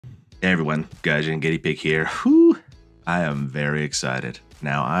Hey everyone, Gaijin Guinea Pig here. Whew, I am very excited.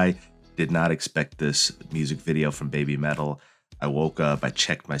 Now, I did not expect this music video from BABYMETAL. I woke up, I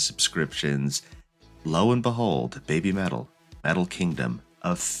checked my subscriptions. Lo and behold, BABYMETAL, Metal Kingdom,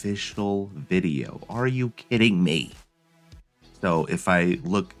 official video. Are you kidding me? So if I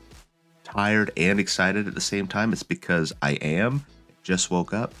look tired and excited at the same time, it's because I am. Just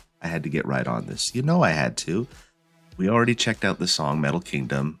woke up. I had to get right on this. You know I had to. We already checked out the song Metal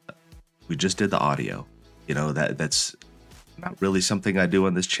Kingdom. We just did the audio. You know, that's not really something I do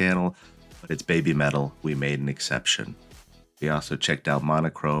on this channel, but it's BABYMETAL. We made an exception. We also checked out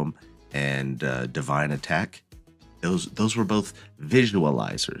Monochrome and Divine Attack. Those were both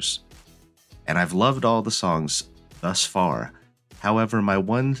visualizers. And I've loved all the songs thus far. However, my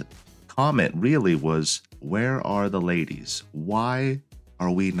one comment really was, where are the ladies? Why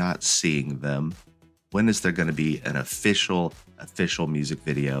are we not seeing them? When is there going to be an official music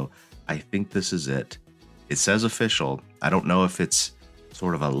video? I think this is it. It says official. I don't know if it's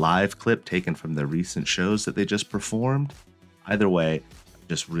sort of a live clip taken from the recent shows that they just performed. Either way, I'm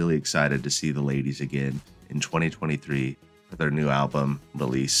just really excited to see the ladies again in 2023 for their new album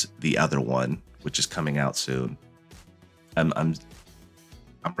release, The Other One, which is coming out soon. I'm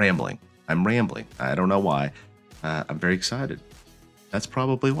rambling. I don't know why. I'm very excited. That's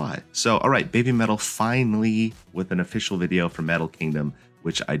probably why. So, all right, BABYMETAL finally with an official video for Metal Kingdom,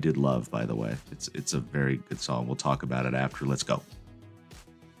 which I did love, by the way. It's a very good song. We'll talk about it after. Let's go.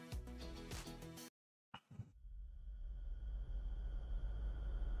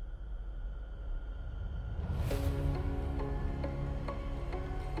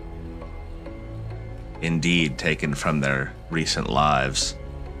 Indeed, taken from their recent live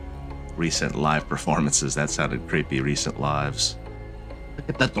performances. That sounded creepy, recent lives. Look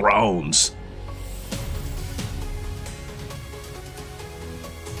at the thrones.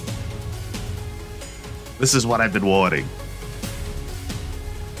 This is what I've been wanting.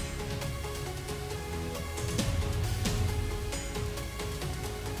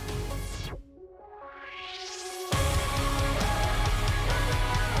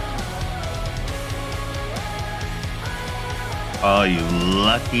 Oh, you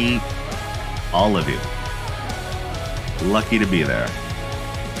lucky, all of you. Lucky to be there.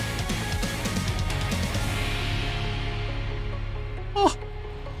 Oh.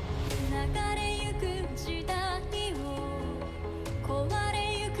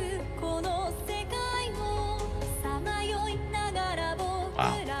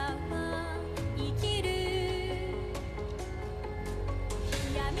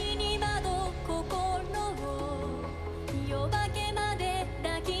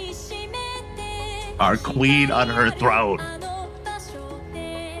 Our queen on her throne.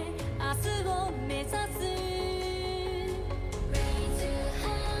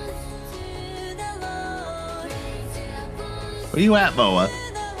 Where you at, Moa?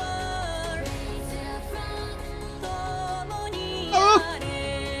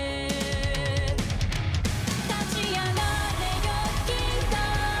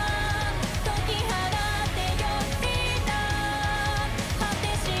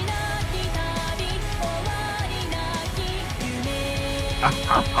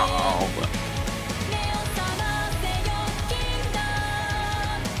 Oh.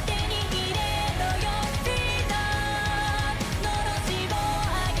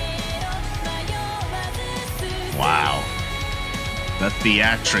 Wow. The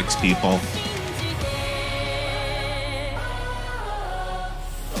theatrics, people.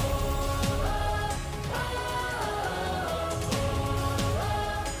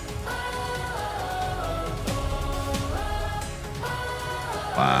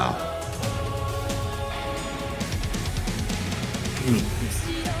 Wow.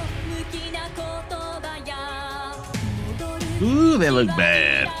 Ooh, they look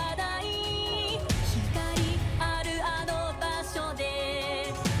bad.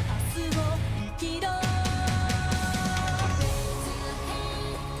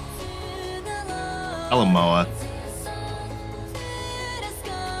 Hello, Moa.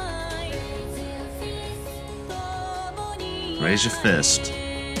 Raise your fist.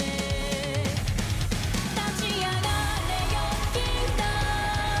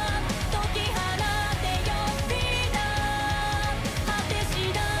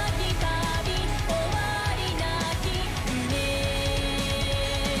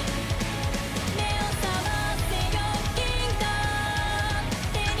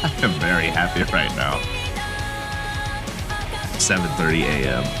 I'm very happy right now. 7:30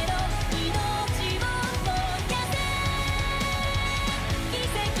 a.m.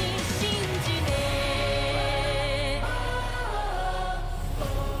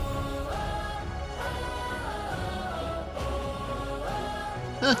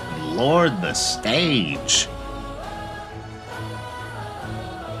 Good Lord, the stage.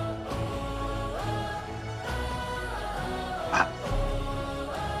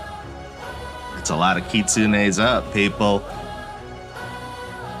 It's a lot of kitsunes up, people.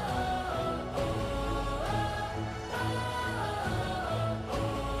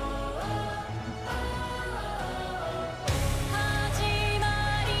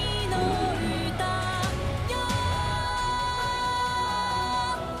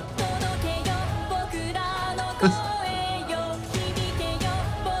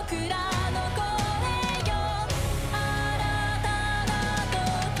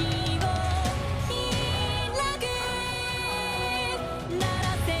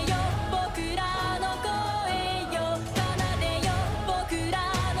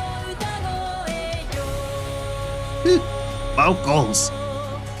 Vocals.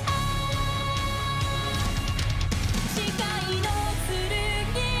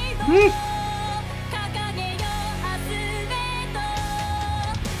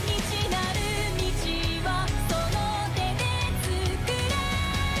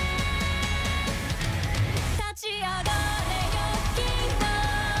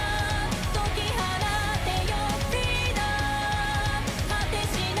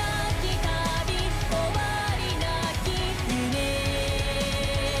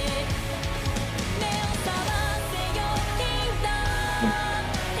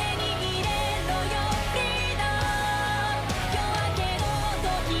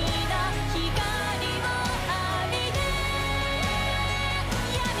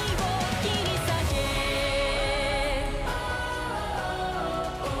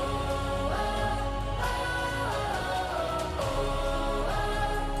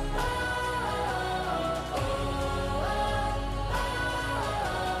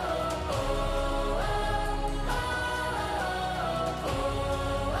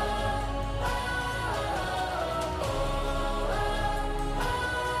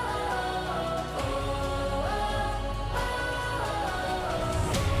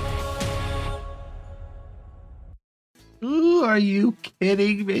 Ooh, are you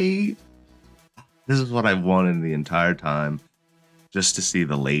kidding me? This is what I wanted the entire time. Just to see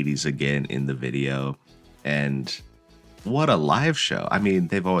the ladies again in the video. And what a live show. I mean,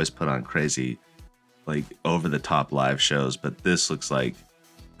 they've always put on crazy, like, over-the-top live shows, but this looks like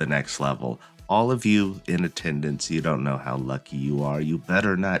the next level. All of you in attendance, you don't know how lucky you are. You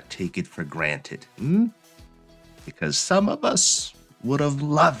better not take it for granted. Because some of us would have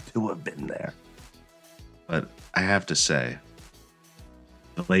loved to have been there. But I have to say,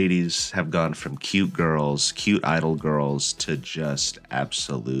 the ladies have gone from cute girls, cute idol girls, to just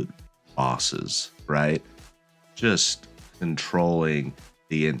absolute bosses, right? Just controlling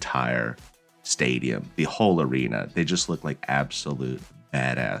the entire stadium, the whole arena. They just look like absolute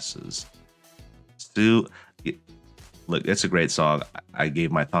badasses. Sue, look, it's a great song. I gave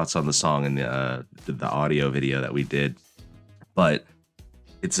my thoughts on the song in the audio video that we did, but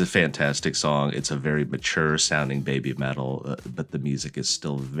it's a fantastic song. It's a very mature sounding baby metal, but the music is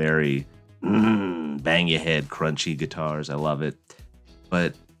still very bang your head, crunchy guitars. I love it.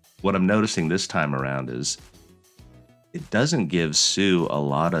 But what I'm noticing this time around is it doesn't give Sue a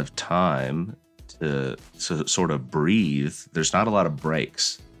lot of time to sort of breathe. There's not a lot of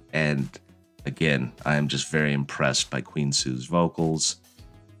breaks. And again, I am just very impressed by Queen Sue's vocals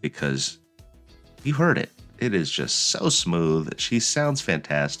because you heard it. It is just so smooth. She sounds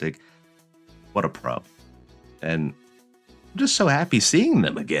fantastic. What a pro. And I'm just so happy seeing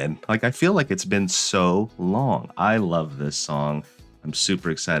them again. Like, I feel like it's been so long. I love this song. I'm super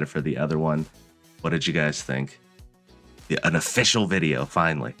excited for the other one. What did you guys think? Yeah, an official video,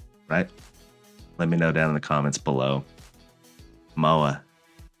 finally, right? Let me know down in the comments below. Moa.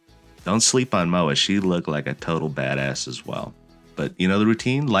 Don't sleep on Moa. She looked like a total badass as well. But you know the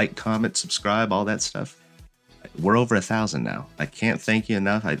routine? Like, comment, subscribe, all that stuff. We're over 1,000 now. I can't thank you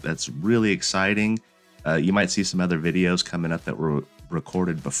enough. That's really exciting. You might see some other videos coming up that were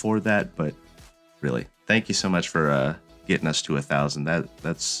recorded before that, but really, thank you so much for getting us to 1,000.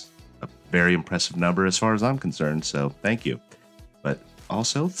 That's a very impressive number as far as I'm concerned, so thank you. But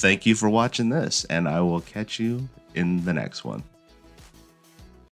also, thank you for watching this, and I will catch you in the next one.